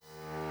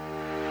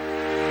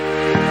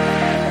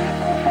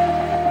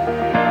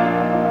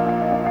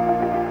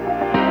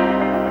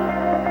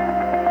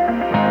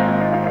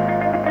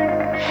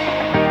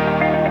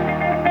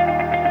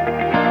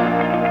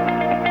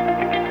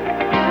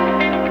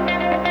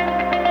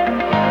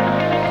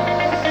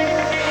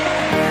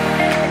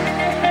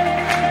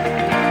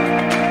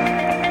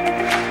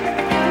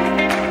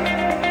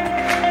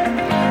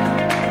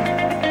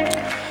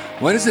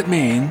What does it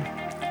mean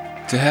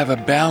to have a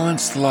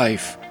balanced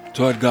life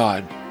toward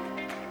God?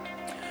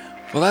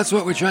 Well, that's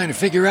what we're trying to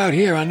figure out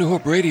here on New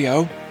Hope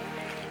Radio.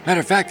 Matter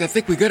of fact, I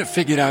think we got it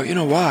figured out. You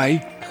know why?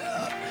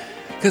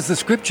 Because the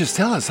scriptures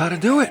tell us how to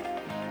do it.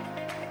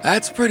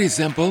 That's pretty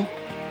simple.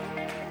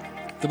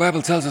 The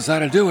Bible tells us how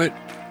to do it.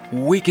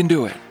 We can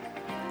do it.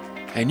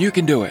 And you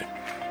can do it.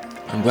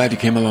 I'm glad you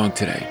came along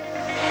today.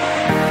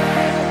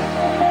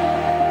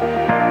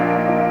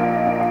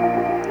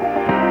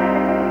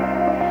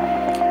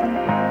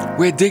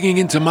 We're digging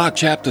into Mark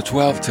chapter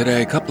 12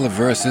 today, a couple of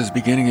verses,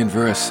 beginning in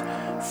verse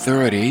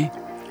 30.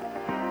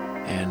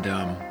 And,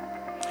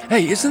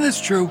 hey, isn't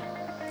this true?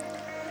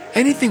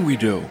 Anything we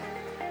do,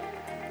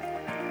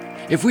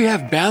 if we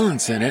have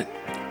balance in it,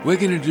 we're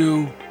going to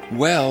do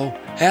well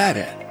at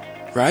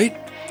it, right?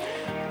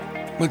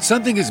 When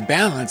something is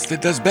balanced,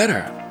 it does better,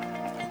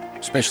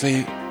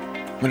 especially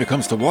when it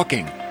comes to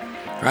walking,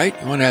 right?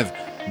 You want to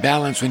have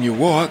balance when you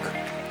walk,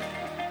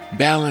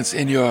 balance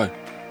in your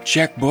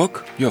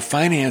checkbook, your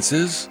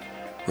finances,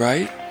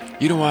 right?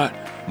 You don't want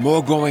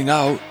more going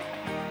out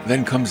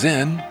than comes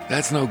in.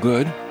 That's no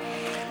good.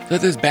 So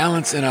there's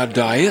balance in our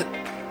diet,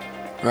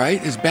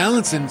 right? There's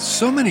balance in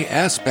so many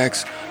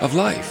aspects of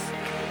life,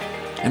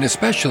 and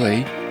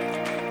especially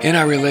in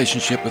our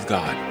relationship with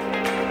God.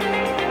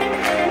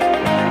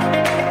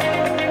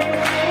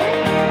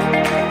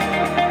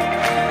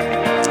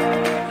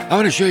 I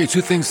want to show you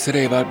two things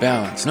today about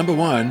balance. Number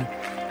one,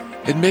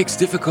 it makes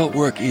difficult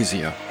work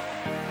easier.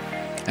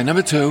 And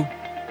number two,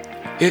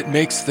 it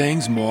makes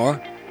things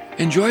more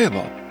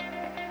enjoyable.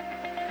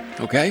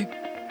 Okay?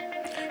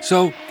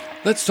 So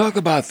let's talk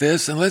about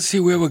this and let's see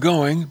where we're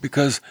going,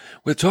 because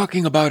we're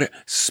talking about it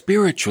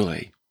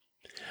spiritually.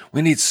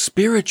 We need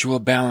spiritual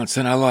balance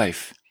in our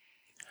life.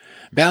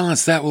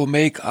 Balance that will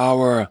make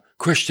our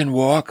Christian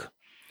walk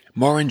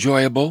more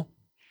enjoyable,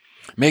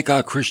 make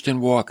our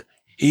Christian walk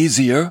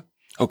easier,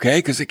 okay?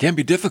 Because it can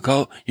be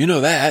difficult. You know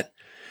that.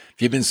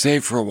 If you've been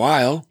saved for a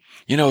while,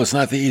 you know it's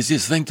not the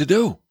easiest thing to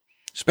do,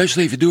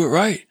 especially if you do it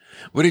right.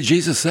 What did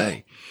Jesus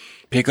say?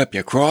 Pick up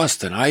your cross,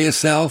 deny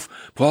yourself.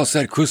 Paul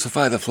said,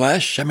 crucify the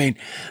flesh. I mean,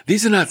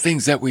 these are not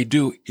things that we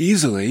do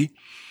easily.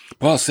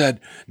 Paul said,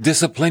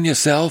 discipline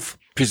yourself,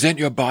 present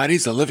your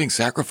bodies a living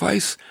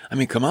sacrifice. I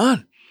mean, come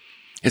on.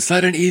 It's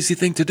not an easy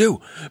thing to do.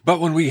 But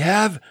when we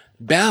have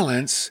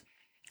balance,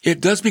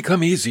 it does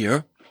become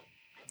easier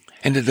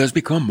and it does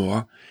become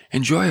more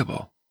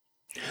enjoyable.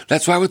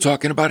 That's why we're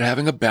talking about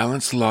having a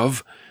balanced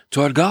love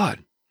toward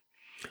God.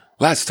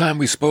 Last time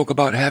we spoke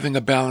about having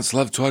a balanced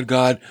love toward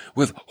God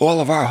with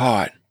all of our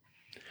heart.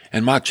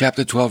 In Mark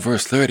chapter 12,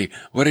 verse 30,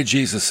 what did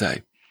Jesus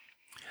say?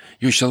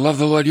 You shall love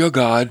the Lord your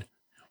God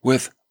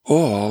with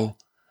all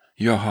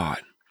your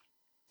heart.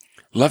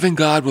 Loving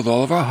God with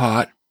all of our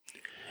heart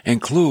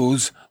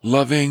includes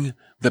loving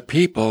the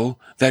people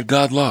that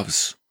God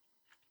loves.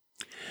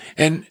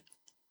 And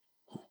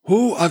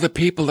who are the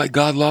people that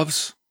God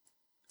loves?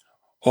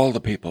 All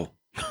the people.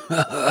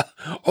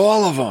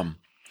 All of them.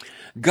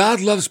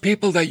 God loves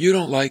people that you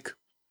don't like.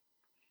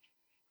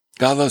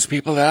 God loves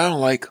people that I don't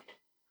like.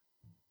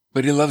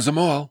 But he loves them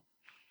all.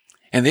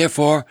 And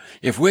therefore,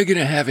 if we're going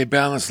to have a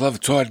balanced love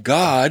toward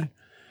God,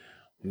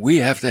 we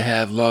have to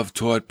have love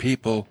toward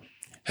people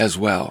as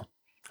well.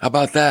 How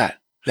about that?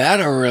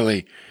 That'll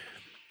really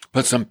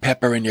put some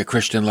pepper in your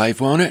Christian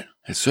life, won't it?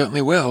 It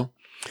certainly will.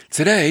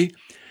 Today,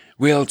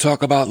 we'll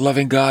talk about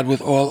loving God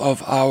with all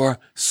of our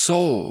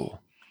soul.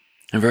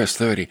 In verse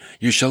 30,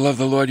 you shall love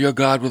the Lord your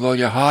God with all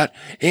your heart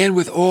and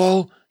with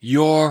all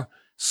your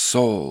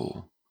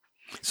soul.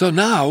 So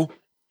now,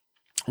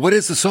 what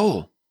is the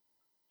soul?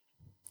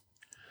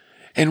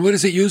 And what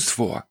is it used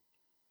for?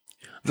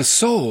 The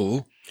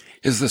soul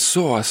is the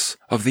source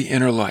of the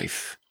inner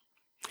life.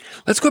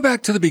 Let's go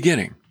back to the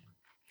beginning.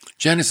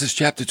 Genesis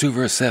chapter 2,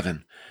 verse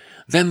 7.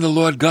 Then the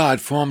Lord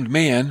God formed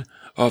man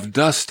of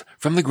dust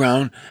from the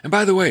ground. And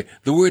by the way,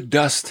 the word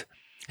dust,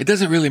 it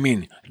doesn't really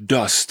mean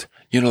dust.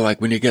 You know,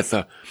 like when you get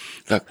the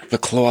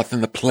cloth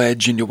and the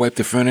pledge and you wipe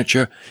the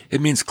furniture,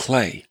 it means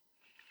clay.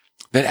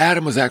 That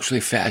Adam was actually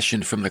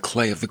fashioned from the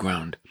clay of the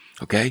ground,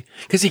 okay?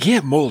 Because you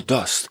can't mold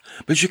dust,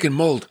 but you can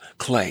mold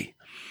clay.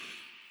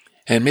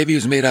 And maybe he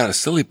was made out of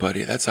silly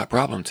putty. That's our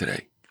problem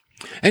today.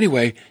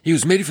 Anyway, he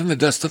was made from the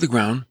dust of the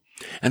ground,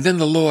 and then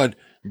the Lord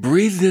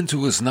breathed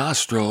into his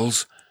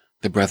nostrils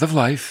the breath of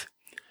life,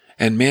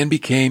 and man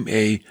became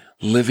a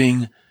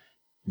living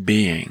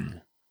being.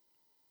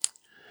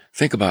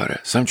 Think about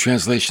it. Some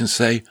translations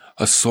say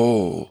a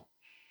soul.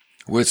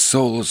 The word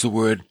soul is the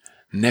word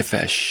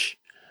nephesh.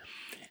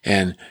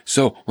 And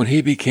so when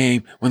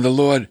the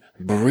Lord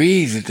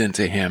breathed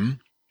into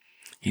him,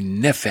 he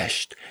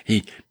nefeshed.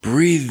 He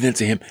breathed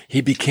into him.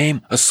 He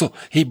became a soul.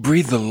 He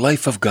breathed the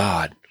life of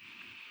God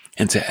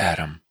into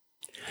Adam.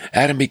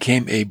 Adam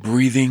became a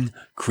breathing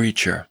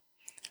creature,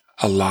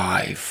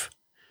 alive.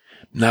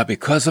 Now,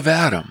 because of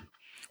Adam,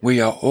 we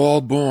are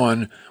all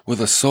born with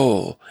a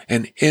soul,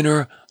 an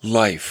inner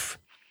life.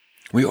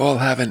 We all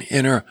have an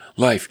inner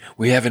life.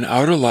 We have an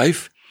outer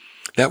life,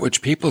 that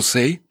which people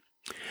see,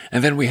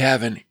 And then we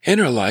have an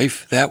inner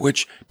life, that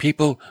which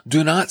people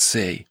do not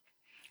see.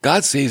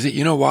 God sees it.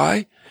 You know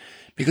why?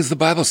 Because the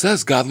Bible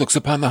says God looks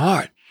upon the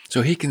heart.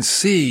 So he can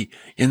see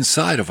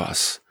inside of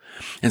us.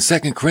 In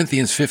 2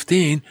 Corinthians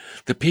 15,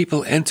 the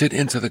people entered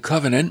into the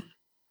covenant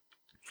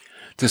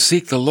to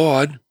seek the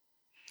Lord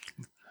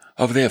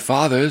of their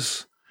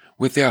fathers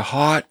with their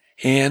heart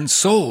and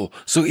soul.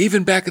 So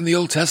even back in the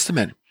Old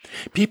Testament,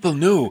 people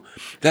knew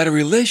that a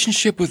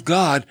relationship with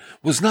God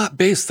was not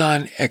based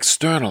on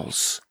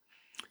externals.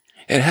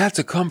 It had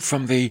to come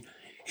from the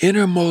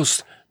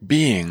innermost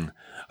being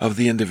of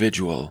the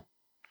individual.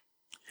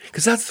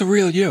 Because that's the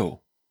real you.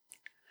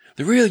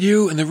 The real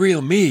you and the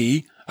real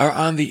me are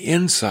on the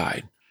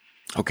inside.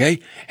 Okay?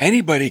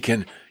 Anybody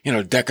can,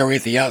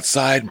 decorate the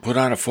outside and put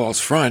on a false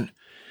front,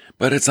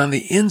 but it's on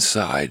the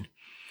inside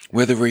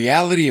where the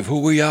reality of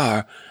who we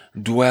are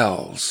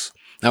dwells.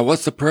 Now,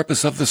 what's the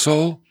purpose of the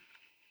soul?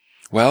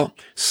 Well,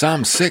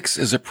 Psalm 6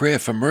 is a prayer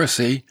for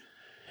mercy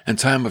in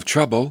time of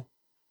trouble.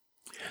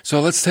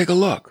 So let's take a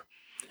look.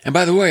 And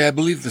by the way, I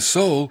believe the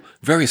soul,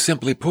 very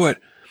simply put,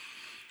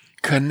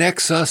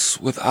 connects us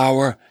with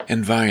our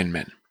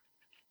environment.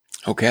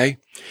 Okay?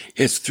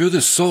 It's through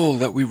the soul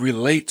that we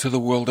relate to the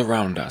world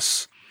around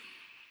us.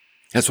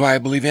 That's why I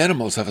believe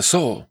animals have a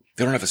soul.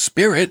 They don't have a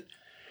spirit,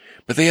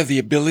 but they have the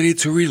ability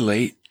to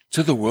relate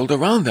to the world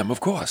around them,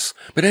 of course.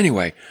 But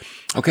anyway,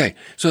 okay,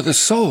 so the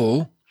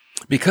soul,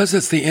 because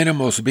it's the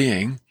innermost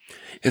being,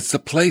 it's the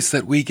place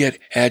that we get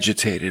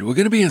agitated. We're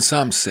going to be in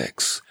Psalm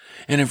 6.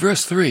 And in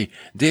verse 3,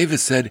 David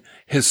said,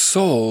 his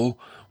soul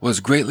was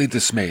greatly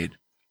dismayed.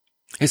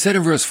 He said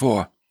in verse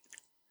 4,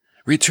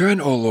 return,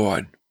 O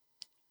Lord,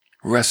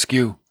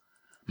 rescue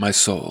my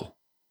soul.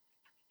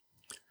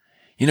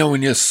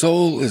 When your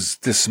soul is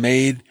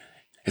dismayed,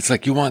 it's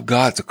like you want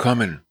God to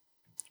come and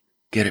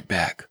get it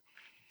back.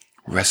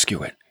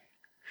 Rescue it.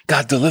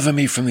 God, deliver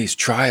me from these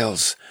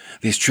trials,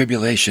 these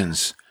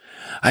tribulations.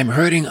 I'm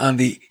hurting on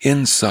the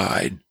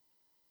inside.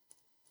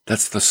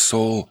 That's the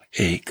soul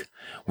ache,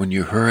 when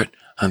you hurt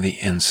on the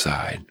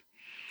inside.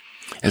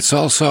 It's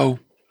also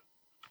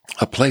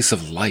a place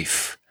of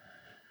life.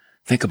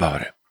 Think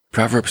about it.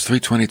 Proverbs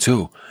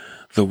 3:22,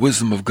 the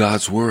wisdom of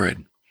God's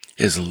word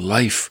is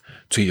life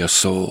to your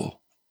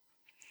soul.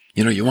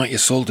 You want your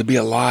soul to be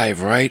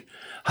alive, right?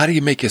 How do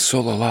you make your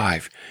soul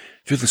alive?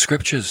 Through the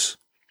scriptures.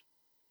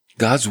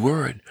 God's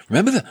word.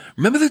 Remember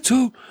the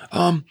two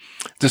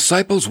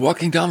disciples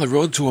walking down the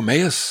road to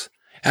Emmaus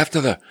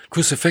after the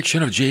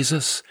crucifixion of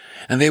Jesus?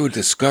 And they were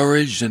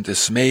discouraged and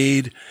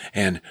dismayed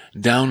and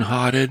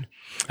downhearted.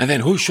 And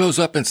then who shows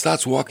up and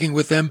starts walking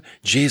with them?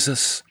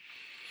 Jesus.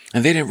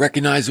 And they didn't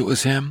recognize it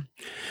was him.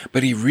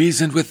 But he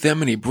reasoned with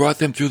them and he brought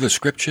them through the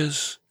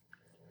scriptures.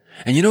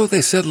 And you know what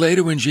they said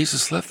later when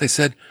Jesus left? They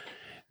said,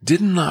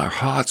 didn't our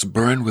hearts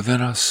burn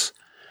within us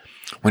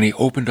when he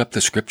opened up the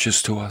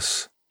scriptures to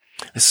us?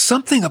 There's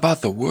something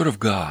about the Word of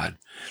God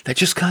that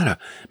just kind of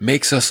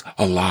makes us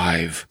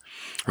alive,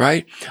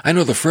 right? I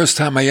know the first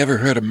time I ever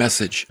heard a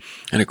message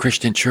in a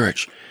Christian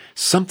church,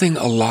 something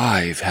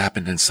alive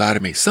happened inside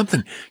of me.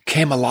 Something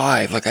came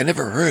alive, like I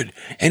never heard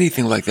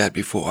anything like that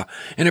before.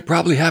 And it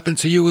probably happened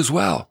to you as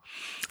well.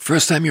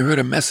 First time you heard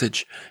a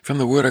message from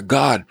the Word of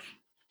God,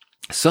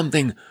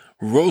 something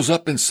rose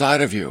up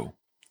inside of you.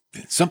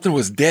 Something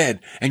was dead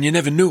and you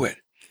never knew it.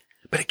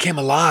 But it came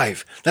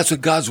alive. That's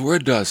what God's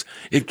word does.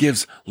 It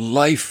gives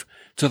life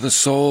to the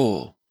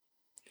soul.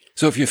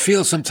 So if you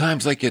feel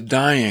sometimes like you're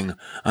dying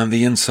on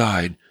the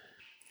inside,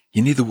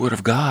 you need the word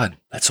of God.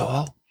 That's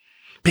all.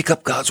 Pick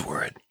up God's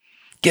word.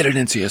 Get it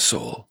into your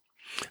soul.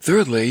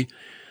 Thirdly,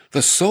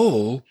 the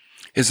soul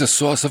is a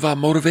source of our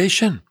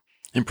motivation.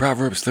 In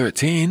Proverbs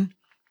 13,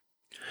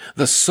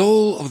 the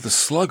soul of the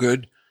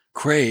sluggard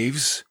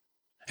craves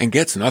and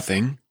gets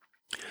nothing,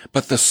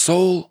 but the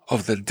soul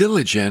of the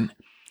diligent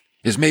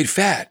is made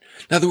fat.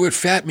 Now, the word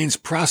fat means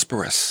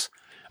prosperous,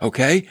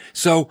 okay?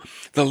 So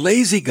the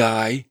lazy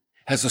guy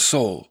has a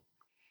soul.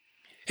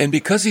 And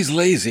because he's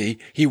lazy,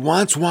 he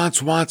wants,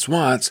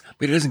 but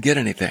he doesn't get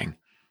anything.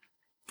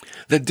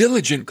 The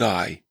diligent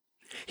guy,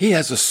 he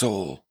has a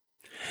soul.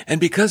 And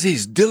because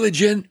he's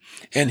diligent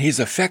and he's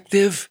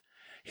effective,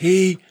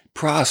 he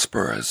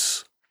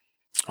prospers,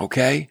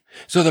 okay?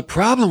 So the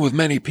problem with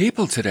many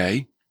people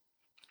today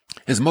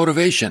is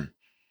motivation.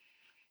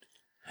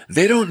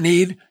 They don't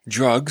need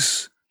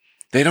drugs.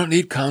 They don't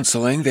need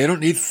counseling. They don't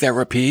need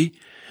therapy.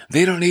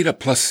 They don't need a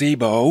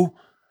placebo,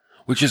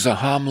 which is a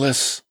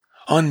harmless,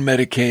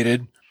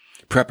 unmedicated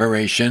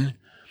preparation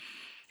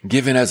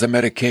given as a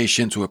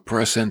medication to a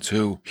person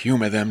to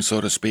humor them,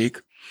 so to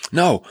speak.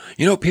 No,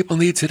 you know what people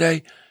need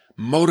today?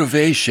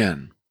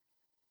 Motivation.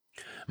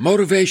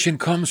 Motivation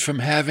comes from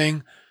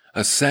having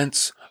a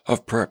sense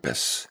of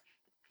purpose.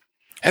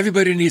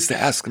 Everybody needs to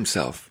ask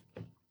himself,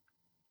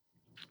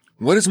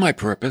 what is my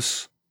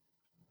purpose?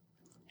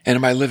 And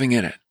am I living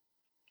in it?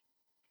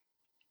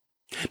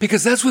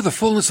 Because that's where the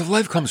fullness of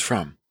life comes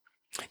from.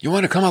 You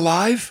want to come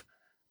alive?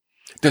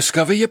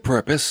 Discover your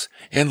purpose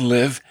and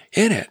live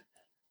in it.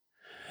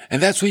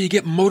 And that's where you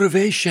get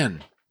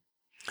motivation.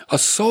 A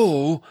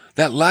soul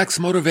that lacks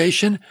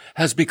motivation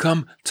has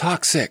become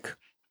toxic.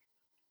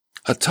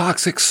 A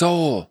toxic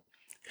soul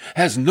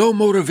has no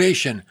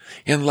motivation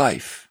in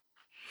life.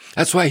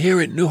 That's why here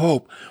at New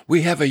Hope,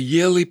 we have a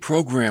yearly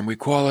program. We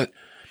call it,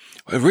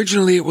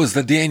 originally it was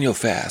the Daniel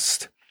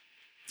Fast.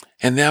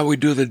 And now we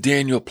do the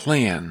Daniel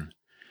Plan,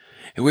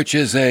 which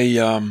is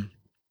a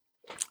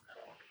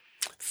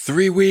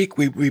 3-week.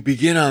 We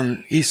begin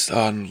on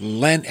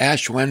Lent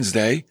Ash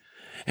Wednesday,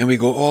 and we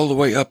go all the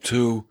way up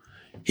to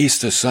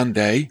Easter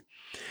Sunday.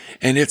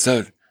 And it's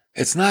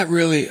not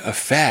really a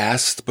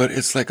fast, but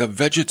it's like a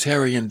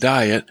vegetarian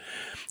diet,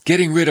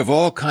 getting rid of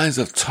all kinds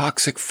of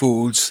toxic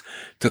foods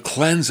to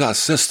cleanse our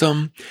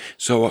system.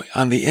 So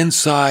on the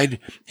inside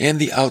and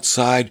the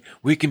outside,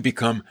 we can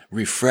become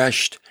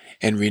refreshed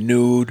and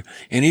renewed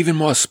and even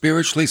more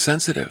spiritually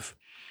sensitive.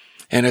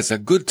 And it's a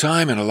good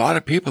time, and a lot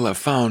of people have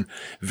found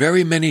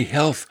very many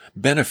health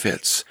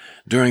benefits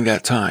during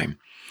that time.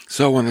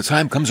 So when the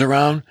time comes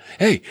around,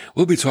 hey,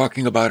 we'll be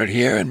talking about it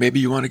here, and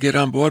maybe you want to get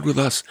on board with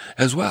us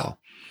as well.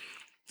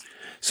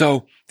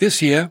 So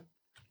this year,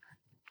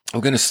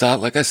 we're going to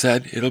start, like I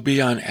said, it'll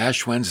be on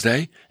Ash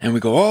Wednesday, and we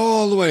go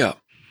all the way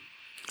up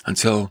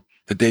until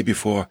the day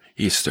before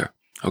Easter.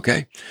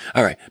 Okay?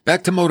 All right,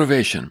 back to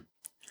motivation.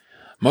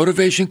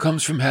 Motivation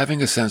comes from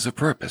having a sense of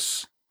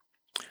purpose.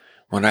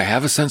 When I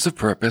have a sense of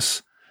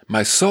purpose,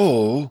 my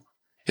soul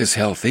is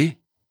healthy,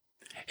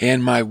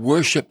 and my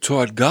worship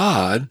toward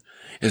God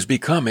is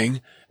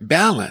becoming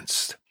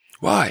balanced.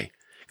 Why?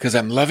 Because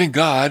I'm loving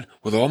God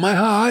with all my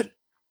heart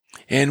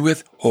and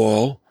with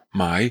all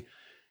my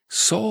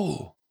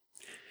soul.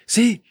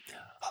 See,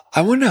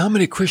 I wonder how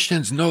many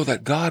Christians know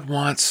that God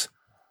wants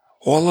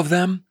all of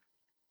them.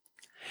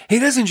 He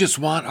doesn't just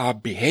want our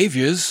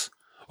behaviors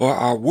or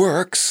our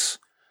works.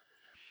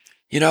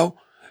 You know,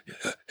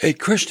 a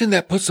Christian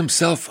that puts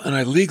himself on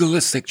a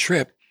legalistic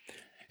trip,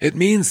 it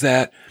means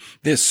that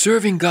they're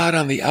serving God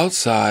on the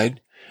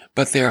outside,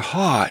 but their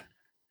heart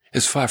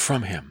is far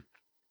from him,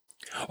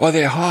 or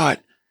their heart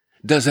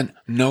doesn't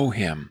know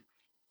him,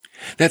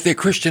 that their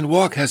Christian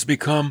walk has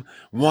become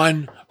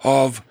one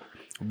of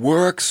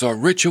works or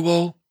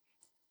ritual.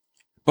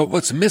 But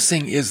what's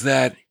missing is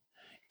that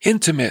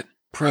intimate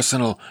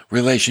personal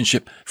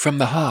relationship from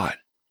the heart.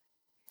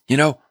 You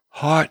know,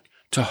 heart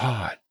to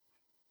heart.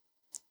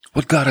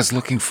 What God is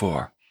looking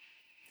for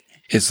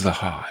is the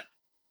heart.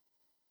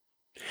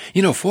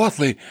 You know,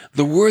 fourthly,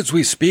 the words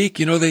we speak,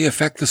 you know, they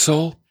affect the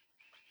soul.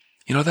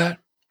 You know that?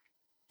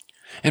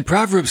 In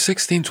Proverbs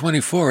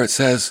 16:24, it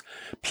says,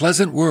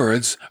 pleasant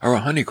words are a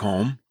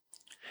honeycomb,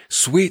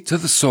 sweet to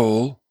the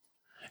soul,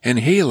 and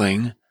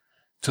healing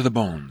to the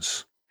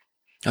bones.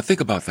 Now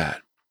think about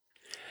that.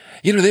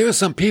 You know, there are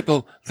some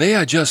people, they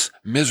are just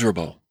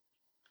miserable.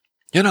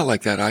 You're not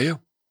like that, are you?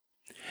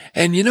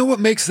 And you know what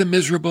makes them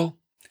miserable?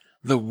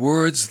 The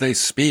words they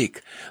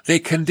speak. They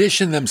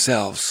condition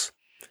themselves.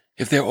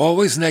 If they're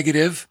always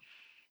negative,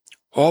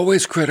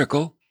 always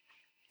critical,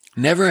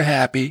 never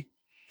happy,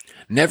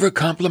 never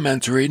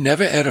complimentary,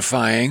 never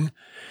edifying,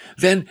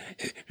 then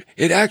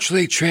it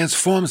actually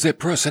transforms their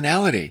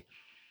personality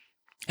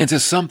into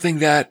something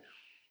that,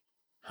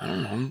 I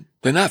don't know,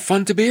 they're not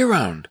fun to be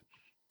around.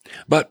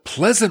 But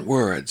pleasant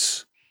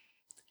words,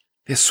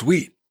 they're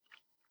sweet,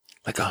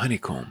 like a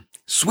honeycomb,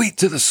 sweet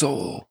to the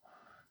soul,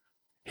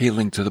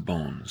 healing to the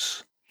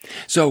bones.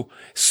 So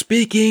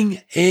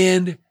speaking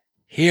and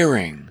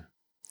hearing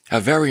are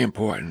very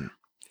important.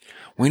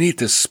 We need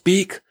to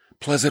speak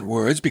pleasant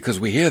words because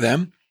we hear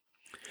them,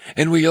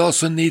 and we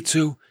also need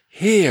to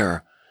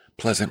hear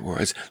pleasant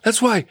words.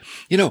 That's why,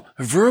 you know,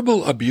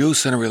 verbal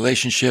abuse in a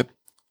relationship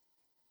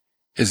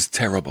is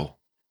terrible.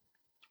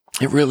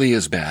 It really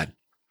is bad.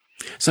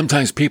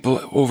 Sometimes people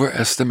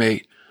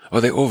overestimate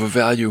or they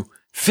overvalue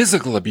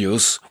physical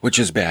abuse, which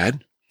is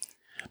bad,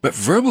 but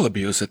verbal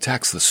abuse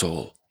attacks the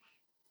soul.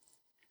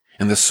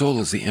 And the soul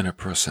is the inner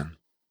person.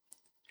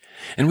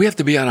 And we have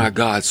to be on our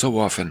guard so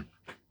often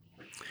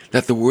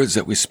that the words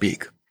that we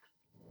speak,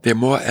 they're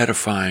more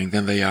edifying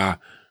than they are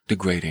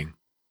degrading.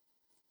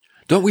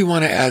 Don't we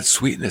want to add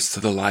sweetness to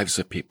the lives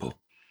of people?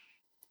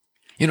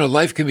 You know,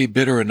 life can be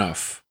bitter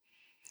enough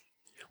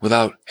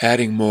without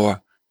adding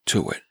more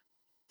to it.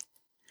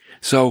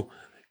 So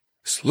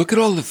look at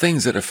all the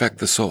things that affect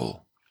the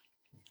soul.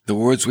 The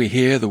words we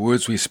hear, the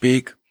words we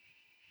speak,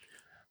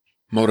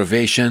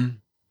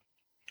 motivation,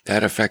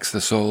 that affects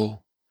the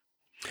soul.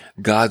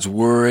 God's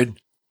word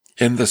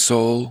in the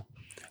soul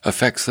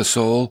affects the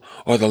soul,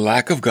 or the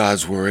lack of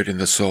God's word in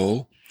the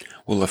soul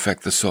will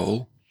affect the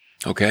soul.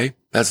 Okay?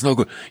 That's no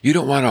good. You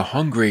don't want a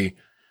hungry,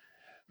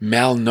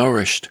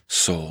 malnourished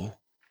soul.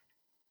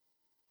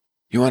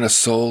 You want a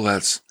soul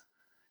that's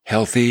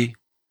healthy,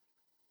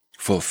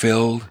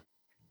 fulfilled,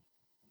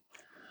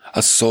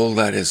 a soul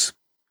that is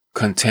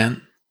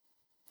content,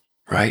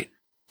 right?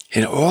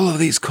 And all of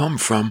these come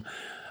from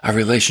a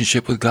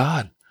relationship with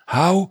God.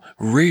 How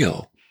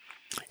real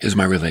is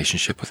my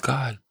relationship with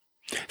God?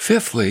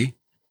 Fifthly,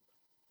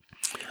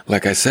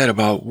 like I said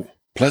about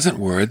pleasant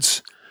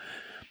words,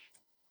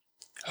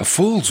 a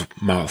fool's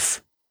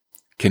mouth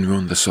can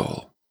ruin the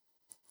soul.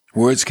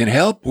 Words can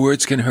help,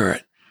 words can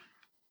hurt.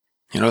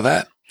 You know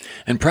that?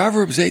 In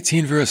Proverbs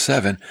 18, verse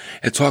 7,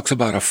 it talks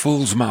about a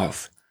fool's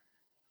mouth.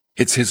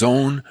 It's his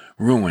own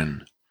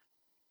ruin,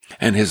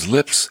 and his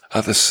lips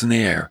are the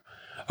snare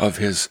of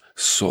his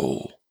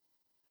soul.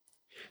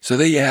 So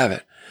there you have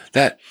it.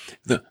 That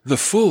the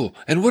fool,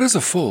 and what is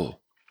a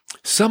fool?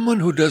 Someone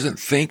who doesn't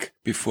think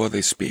before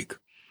they speak.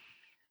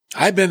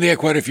 I've been there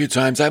quite a few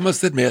times, I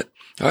must admit.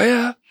 Oh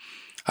yeah,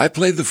 I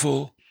played the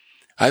fool.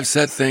 I've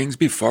said things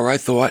before I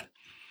thought.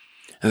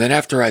 And then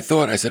after I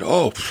thought, I said,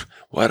 oh,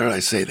 why did I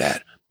say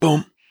that?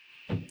 Boom,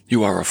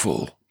 you are a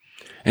fool.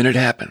 And it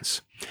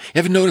happens. You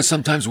ever notice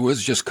sometimes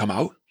words just come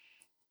out?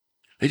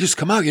 They just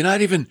come out. You're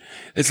not even,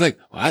 it's like,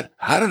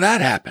 how did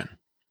that happen?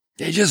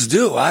 They just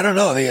do. I don't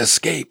know. They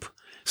escape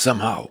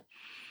somehow.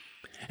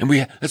 And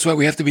that's why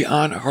we have to be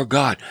on our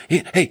guard.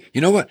 Hey,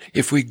 you know what?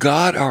 If we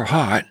guard our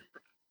heart,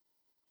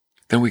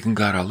 then we can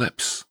guard our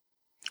lips.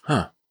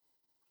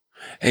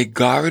 A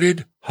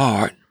guarded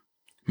heart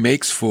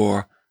makes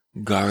for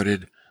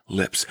guarded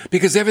lips,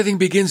 because everything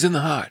begins in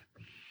the heart.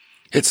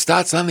 It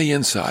starts on the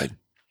inside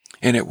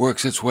and it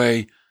works its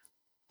way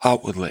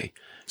outwardly.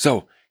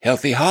 So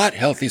healthy heart,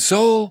 healthy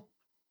soul,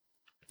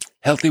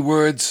 healthy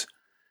words,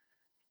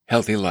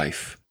 healthy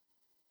life.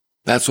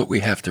 That's what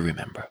we have to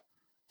remember.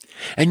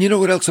 And you know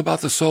what else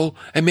about the soul?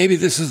 And maybe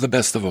this is the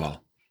best of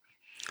all.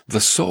 The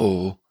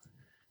soul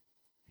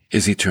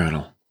is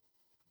eternal.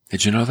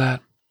 Did you know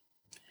that?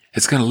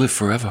 It's going to live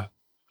forever.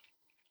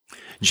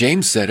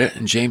 James said it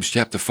in James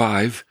chapter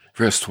 5,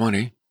 verse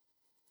 20.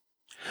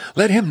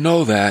 Let him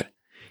know that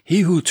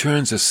he who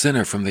turns a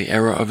sinner from the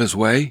error of his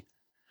way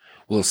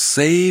will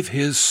save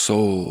his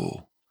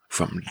soul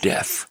from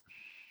death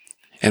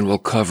and will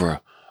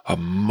cover a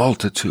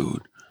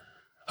multitude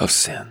of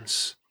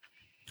sins.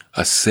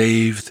 A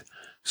saved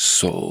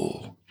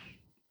soul.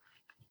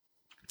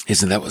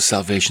 Isn't that what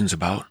salvation's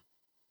about?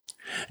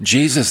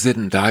 Jesus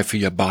didn't die for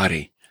your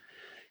body.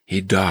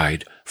 He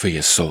died for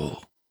your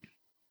soul.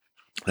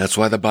 That's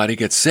why the body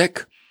gets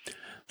sick.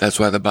 That's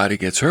why the body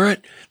gets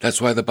hurt. That's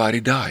why the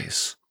body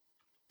dies.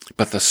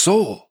 But the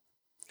soul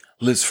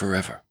lives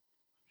forever.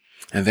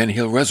 And then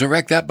he'll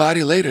resurrect that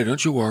body later,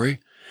 don't you worry.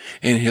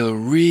 And he'll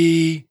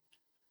reunite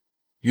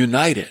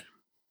it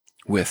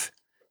with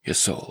your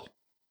soul.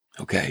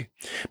 Okay?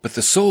 But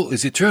the soul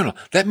is eternal.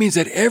 That means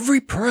that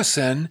every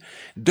person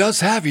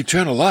does have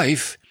eternal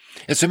life.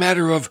 It's a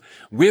matter of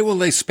where will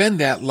they spend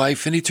that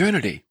life in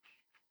eternity?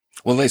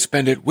 Will they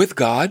spend it with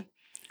God?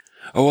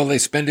 Or will they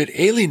spend it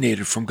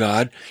alienated from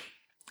God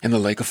in the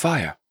lake of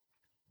fire?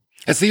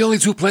 It's the only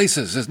two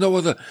places. There's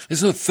no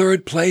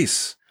third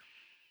place.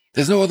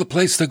 There's no other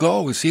place to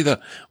go. It's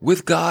either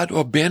with God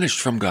or banished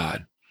from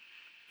God.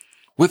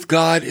 With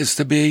God is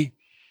to be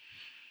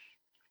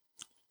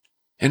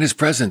in his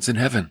presence in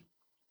heaven.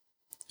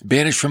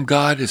 Banished from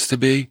God is to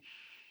be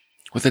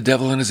with the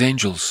devil and his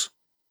angels.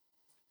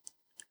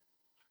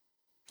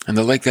 And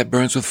the lake that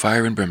burns with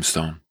fire and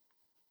brimstone.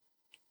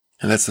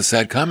 And that's the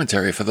sad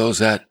commentary for those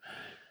that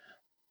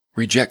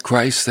reject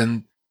Christ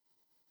and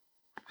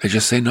they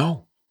just say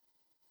no.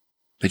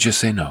 They just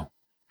say no.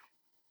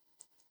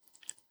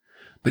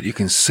 But you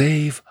can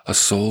save a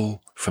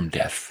soul from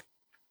death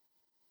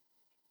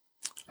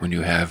when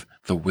you have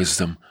the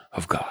wisdom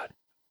of God.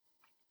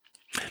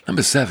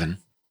 Number 7,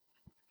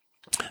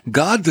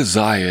 God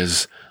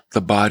desires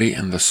the body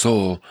and the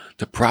soul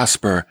to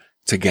prosper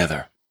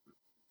together.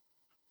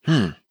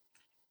 You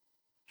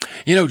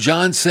know,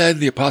 John said,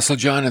 the Apostle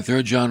John in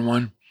 3 John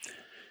 1,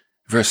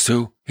 verse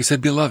 2, he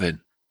said, Beloved,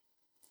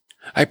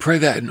 I pray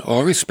that in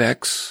all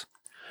respects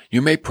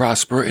you may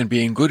prosper and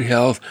be in good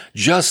health,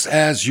 just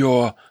as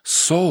your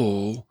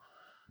soul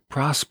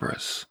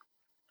prospers.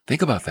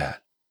 Think about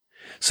that.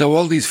 So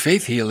all these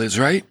faith healers,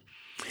 right?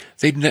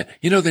 They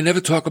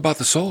never talk about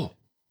the soul.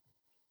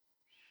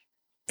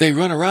 They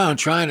run around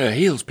trying to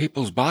heal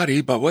people's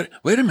body, but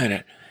wait a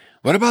minute.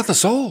 What about the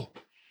soul?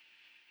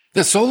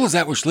 The soul is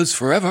that which lives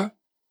forever.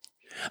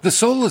 The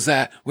soul is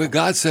that where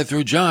God said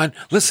through John,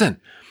 listen,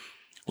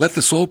 let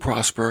the soul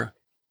prosper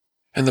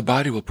and the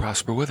body will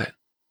prosper with it.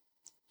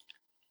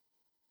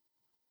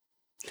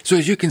 So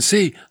as you can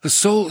see, the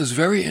soul is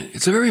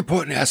it's a very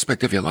important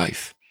aspect of your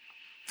life.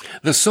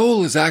 The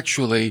soul is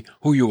actually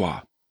who you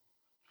are.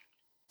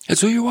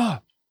 It's who you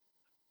are.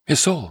 Your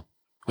soul.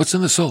 What's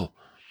in the soul?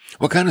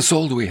 What kind of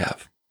soul do we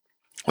have?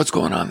 What's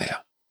going on there?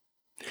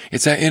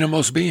 It's our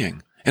innermost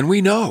being. And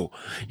we know,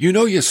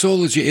 your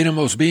soul is your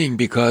innermost being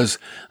because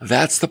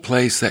that's the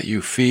place that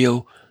you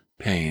feel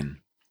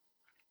pain.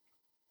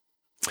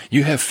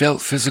 You have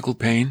felt physical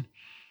pain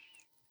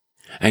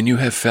and you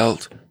have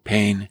felt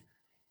pain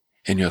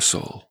in your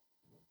soul.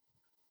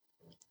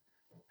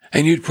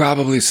 And you'd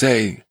probably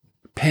say,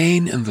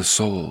 pain in the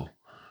soul.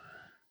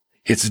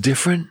 It's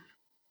different,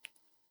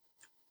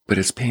 but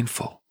it's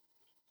painful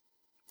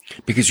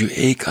because you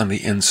ache on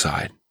the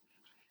inside.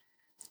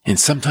 And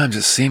sometimes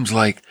it seems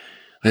like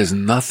there's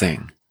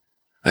nothing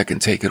that can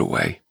take it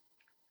away.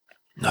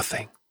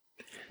 Nothing.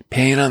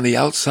 Pain on the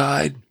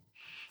outside,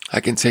 I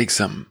can take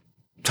some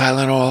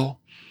Tylenol.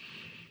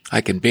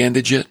 I can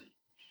bandage it.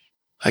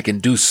 I can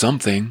do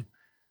something,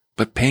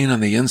 but pain on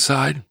the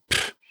inside,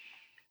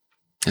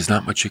 there's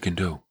not much you can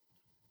do.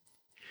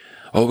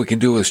 All we can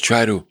do is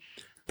try to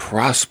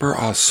prosper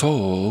our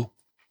soul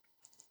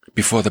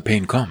before the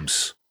pain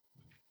comes.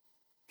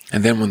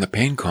 And then when the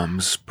pain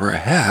comes,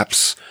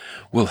 perhaps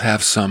we'll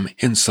have some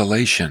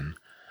insulation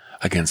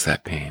against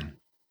that pain.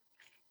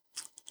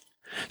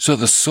 So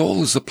the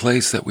soul is the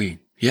place that we,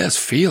 yes,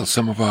 feel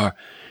some of our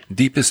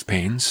deepest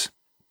pains,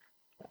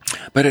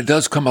 but it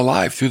does come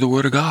alive through the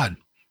Word of God.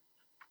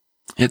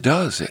 It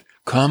does. It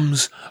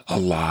comes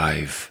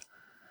alive.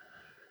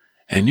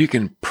 And you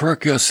can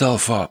perk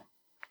yourself up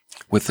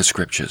with the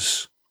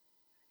Scriptures.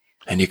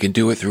 And you can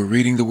do it through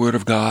reading the Word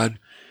of God,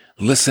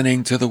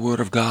 listening to the Word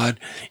of God,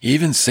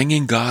 even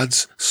singing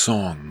God's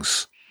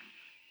songs.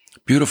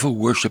 Beautiful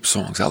worship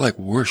songs. I like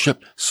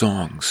worship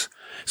songs.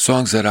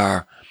 Songs that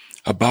are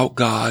about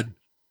God,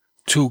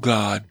 to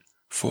God,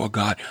 for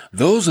God.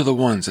 Those are the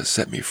ones that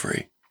set me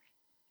free.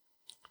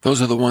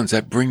 Those are the ones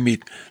that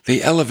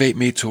they elevate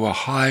me to a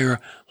higher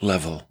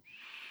level.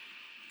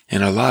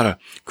 And a lot of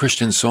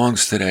Christian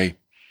songs today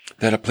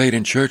that are played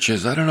in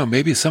churches, I don't know,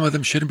 maybe some of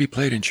them shouldn't be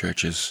played in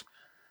churches,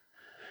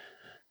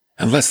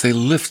 unless they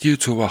lift you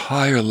to a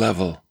higher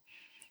level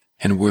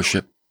in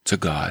worship to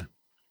God.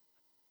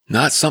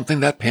 Not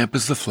something that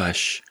pampers the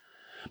flesh,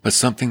 but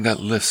something that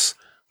lifts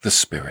the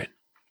spirit.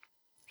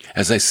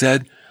 As I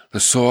said, the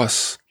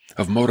source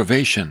of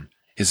motivation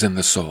is in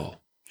the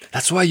soul.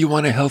 That's why you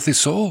want a healthy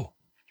soul.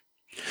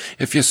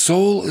 If your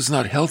soul is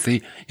not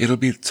healthy, it'll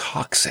be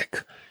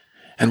toxic.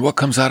 And what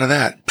comes out of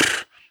that?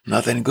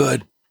 Nothing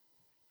good.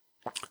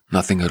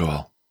 Nothing at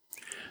all.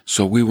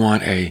 So we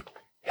want a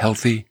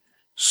healthy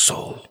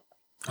soul.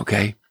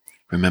 Okay?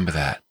 Remember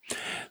that.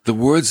 The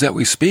words that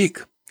we speak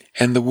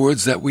and the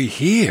words that we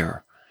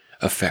hear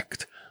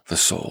affect the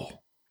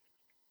soul.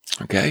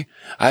 Okay?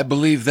 I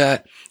believe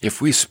that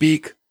if we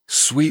speak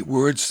sweet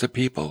words to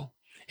people,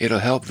 it'll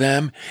help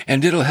them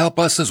and it'll help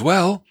us as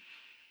well.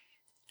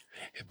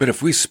 But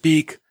if we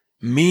speak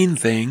mean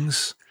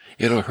things,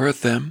 it'll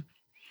hurt them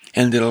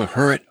and it'll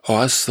hurt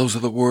us. Those are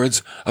the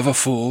words of a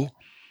fool.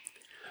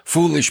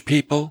 Foolish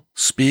people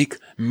speak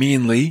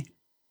meanly.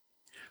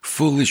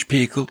 Foolish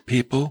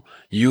people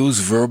use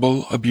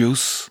verbal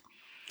abuse.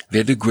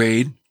 They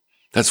degrade.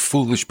 That's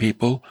foolish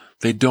people.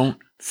 They don't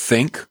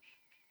think.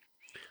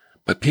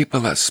 But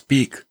people that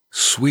speak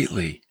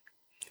sweetly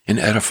and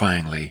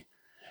edifyingly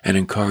and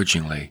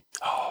encouragingly,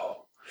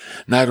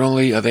 not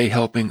only are they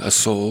helping a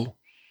soul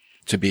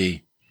to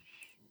be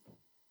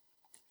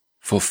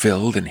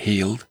fulfilled and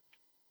healed,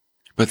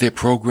 but they're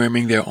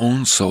programming their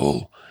own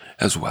soul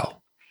as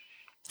well.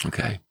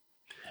 Okay?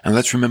 And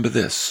let's remember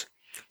this.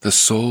 The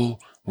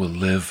soul will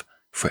live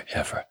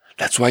forever.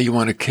 That's why you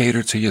want to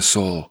cater to your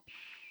soul.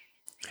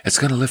 It's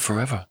going to live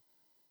forever.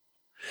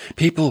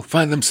 People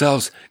find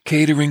themselves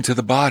catering to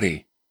the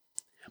body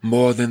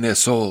more than their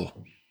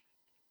soul.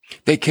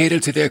 They cater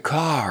to their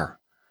car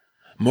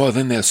more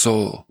than their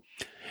soul.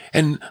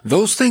 And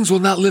those things will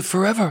not live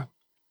forever.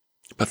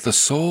 But the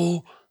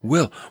soul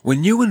will.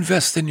 When you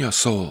invest in your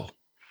soul,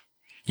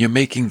 you're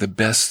making the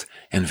best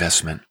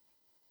investment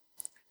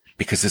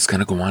because it's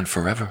going to go on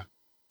forever.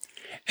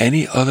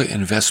 Any other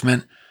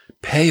investment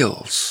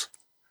pales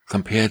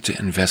compared to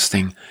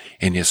investing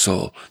in your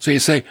soul. So you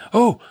say,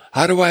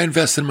 how do I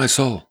invest in my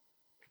soul?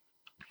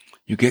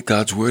 You get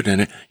God's word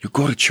in it. You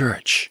go to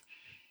church.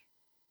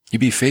 You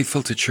be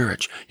faithful to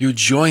church. You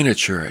join a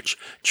church.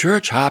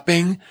 Church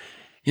hopping.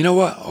 You know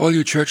what? All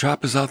you church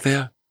hoppers out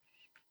there,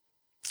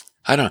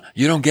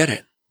 you don't get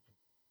it.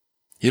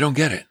 You don't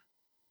get it.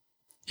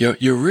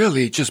 You're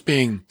really just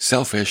being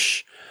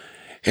selfish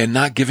and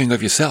not giving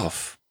of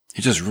yourself.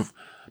 You're just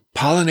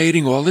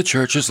pollinating all the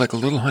churches like a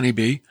little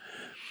honeybee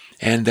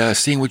and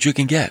seeing what you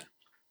can get.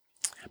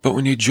 But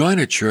when you join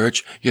a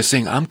church, you're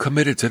saying, I'm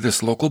committed to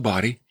this local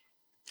body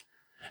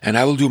and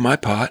I will do my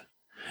part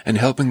in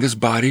helping this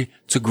body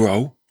to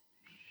grow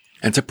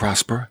and to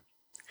prosper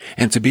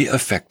and to be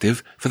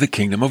effective for the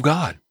kingdom of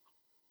God.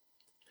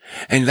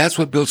 And that's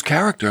what builds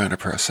character in a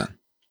person.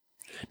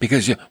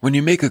 Because when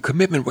you make a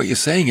commitment, what you're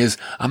saying is,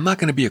 I'm not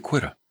going to be a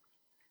quitter.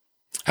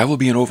 I will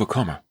be an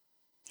overcomer.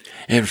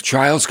 And if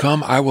trials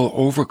come, I will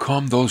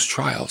overcome those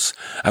trials.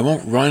 I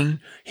won't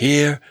run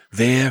here,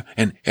 there,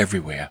 and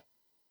everywhere.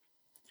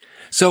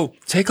 So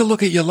take a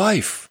look at your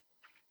life.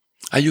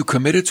 Are you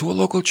committed to a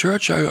local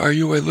church? Or are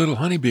you a little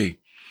honeybee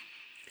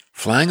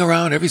flying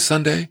around every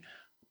Sunday,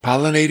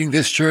 pollinating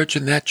this church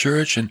and that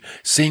church and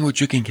seeing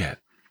what you can get?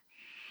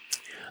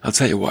 I'll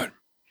tell you what,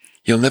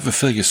 you'll never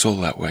fill your soul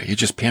that way. You're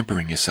just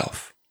pampering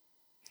yourself.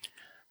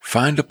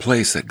 Find a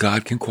place that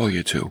God can call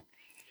you to,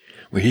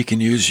 where he can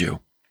use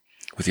you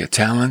with your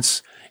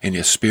talents and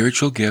your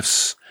spiritual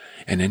gifts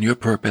and in your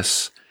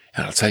purpose.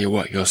 And I'll tell you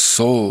what, your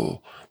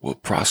soul will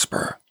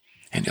prosper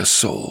and your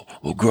soul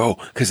will grow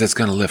because it's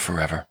going to live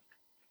forever.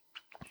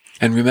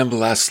 And remember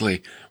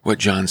lastly what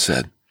John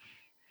said.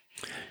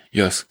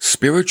 Your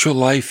spiritual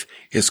life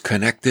is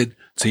connected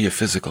to your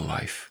physical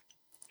life.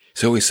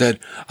 So he said,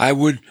 I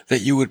would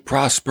that you would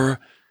prosper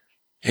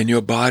in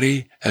your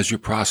body as you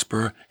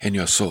prosper in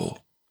your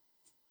soul.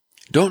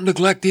 Don't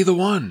neglect either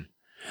one.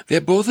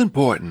 They're both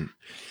important.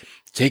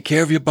 Take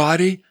care of your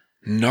body,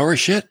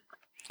 nourish it.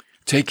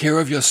 Take care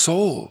of your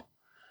soul,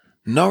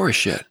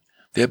 nourish it.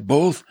 They're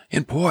both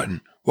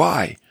important.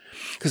 Why?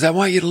 Because I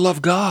want you to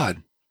love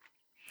God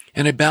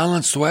in a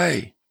balanced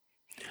way.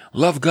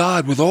 Love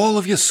God with all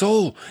of your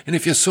soul. And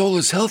if your soul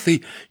is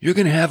healthy, you're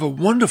going to have a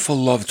wonderful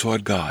love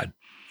toward God.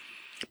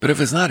 But if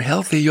it's not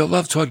healthy, your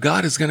love toward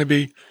God is going to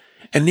be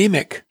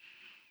anemic.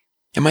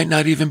 It might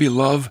not even be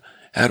love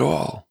at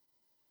all.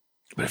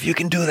 But if you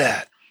can do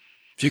that,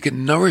 if you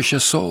can nourish your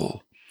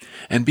soul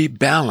and be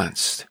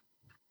balanced,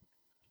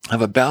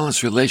 have a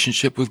balanced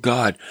relationship with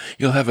God,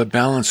 you'll have a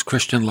balanced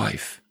Christian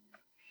life.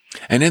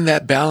 And in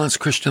that balanced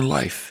Christian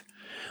life,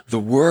 the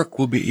work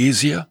will be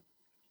easier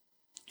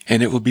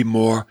and it will be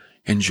more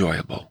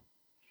enjoyable.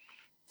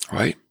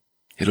 Right?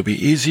 It'll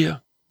be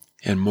easier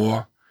and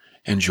more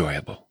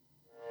enjoyable.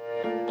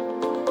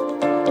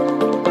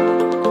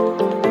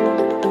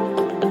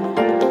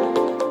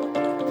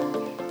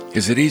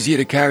 Is it easier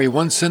to carry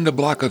one cinder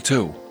block or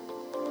two?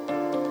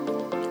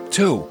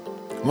 Two,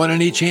 one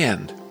in each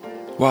hand.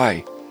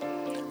 Why?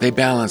 They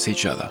balance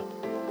each other.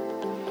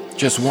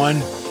 Just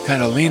one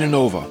kind of leaning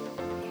over.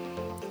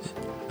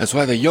 That's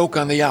why the yoke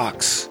on the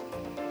ox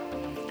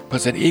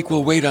puts an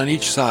equal weight on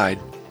each side,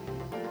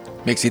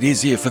 makes it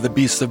easier for the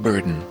beast of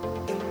burden.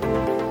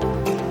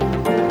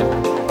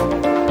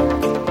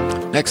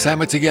 Next time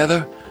we're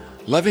together,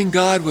 loving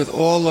God with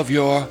all of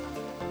your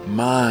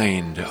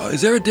mind.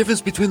 Is there a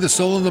difference between the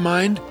soul and the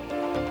mind?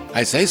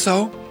 I say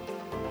so,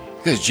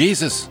 because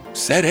Jesus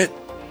said it.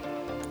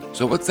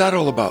 So what's that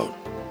all about?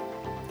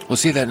 We'll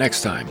see that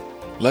next time.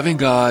 Loving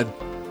God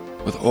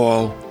with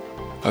all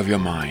of your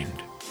mind.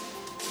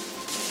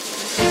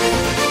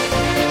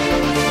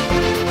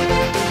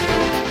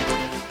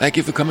 Thank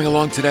you for coming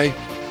along today.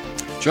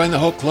 Join the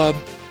Hope Club.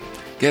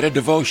 Get a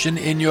devotion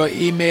in your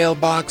email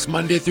box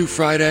Monday through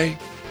Friday.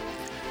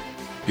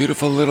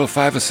 Beautiful little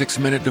 5 or 6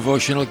 minute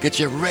devotional. Get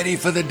you ready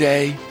for the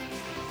day.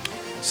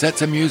 Set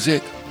some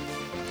music.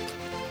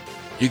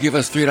 You give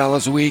us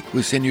 $3 a week,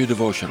 we send you a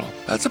devotional.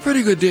 That's a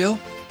pretty good deal.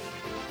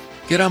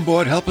 Get on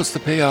board. Help us to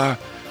pay our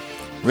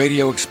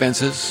radio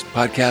expenses,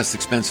 podcast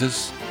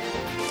expenses,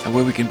 and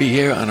where we can be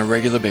here on a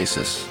regular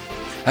basis.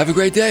 Have a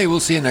great day. We'll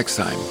see you next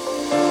time.